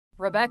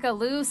Rebecca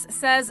Loos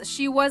says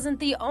she wasn't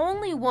the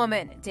only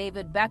woman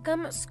David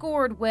Beckham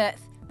scored with.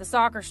 The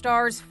soccer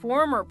star's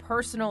former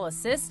personal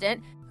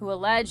assistant, who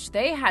alleged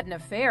they had an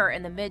affair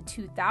in the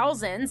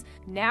mid-2000s,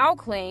 now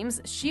claims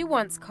she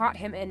once caught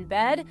him in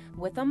bed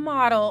with a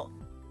model.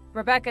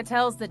 Rebecca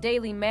tells the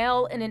Daily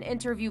Mail in an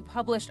interview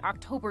published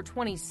October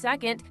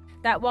 22nd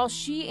that while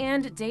she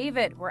and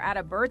David were at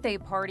a birthday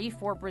party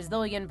for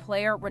Brazilian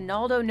player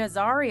Ronaldo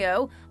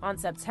Nazario on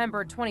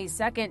September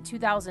 22,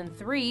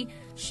 2003,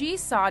 she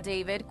saw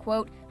David,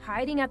 quote,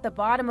 hiding at the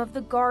bottom of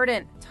the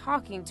garden,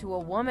 talking to a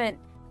woman.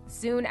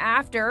 Soon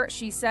after,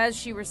 she says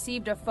she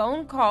received a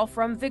phone call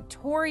from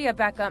Victoria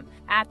Beckham,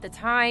 at the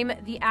time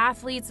the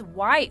athlete's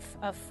wife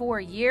of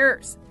 4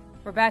 years.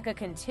 Rebecca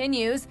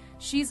continues,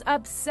 she's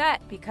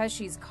upset because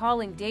she's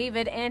calling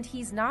David and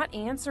he's not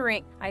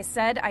answering. I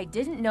said I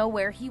didn't know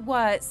where he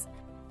was.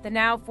 The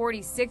now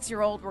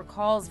 46-year-old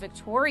recalls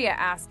Victoria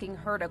asking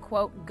her to,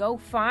 quote, go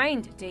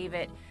find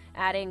David,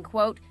 adding,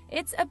 quote,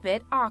 it's a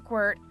bit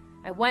awkward.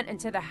 I went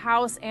into the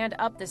house and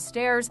up the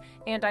stairs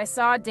and I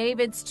saw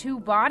David's 2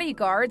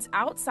 bodyguards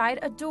outside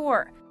a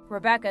door.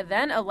 Rebecca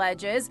then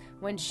alleges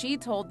when she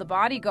told the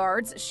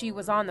bodyguards she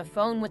was on the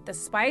phone with the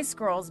Spice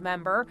Girls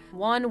member,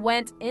 one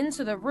went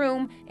into the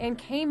room and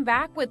came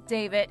back with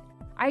David.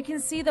 I can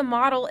see the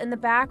model in the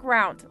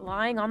background,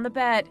 lying on the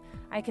bed.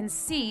 I can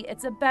see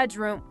it's a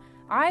bedroom.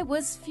 I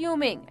was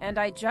fuming and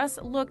I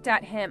just looked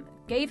at him,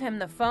 gave him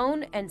the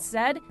phone and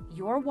said,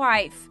 your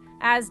wife.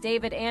 As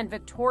David and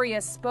Victoria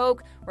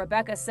spoke,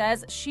 Rebecca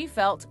says she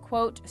felt,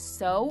 quote,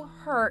 so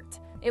hurt.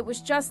 It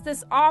was just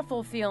this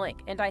awful feeling,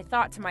 and I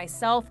thought to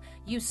myself,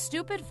 you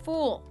stupid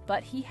fool,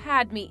 but he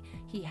had me.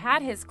 He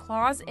had his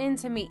claws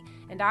into me,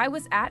 and I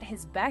was at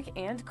his beck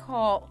and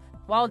call.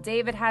 While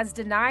David has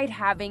denied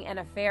having an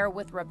affair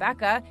with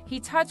Rebecca, he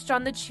touched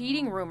on the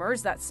cheating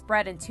rumors that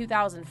spread in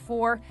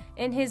 2004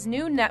 in his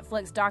new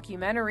Netflix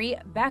documentary,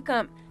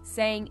 Beckham,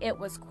 saying it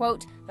was,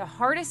 quote, the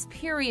hardest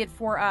period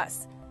for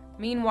us.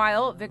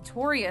 Meanwhile,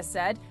 Victoria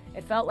said,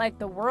 it felt like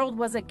the world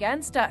was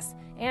against us,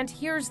 and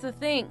here's the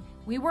thing,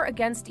 we were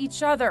against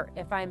each other,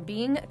 if I'm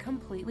being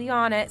completely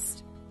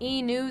honest.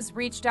 E! News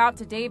reached out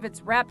to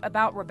David's rep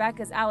about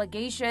Rebecca's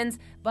allegations,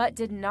 but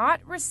did not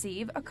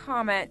receive a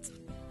comment.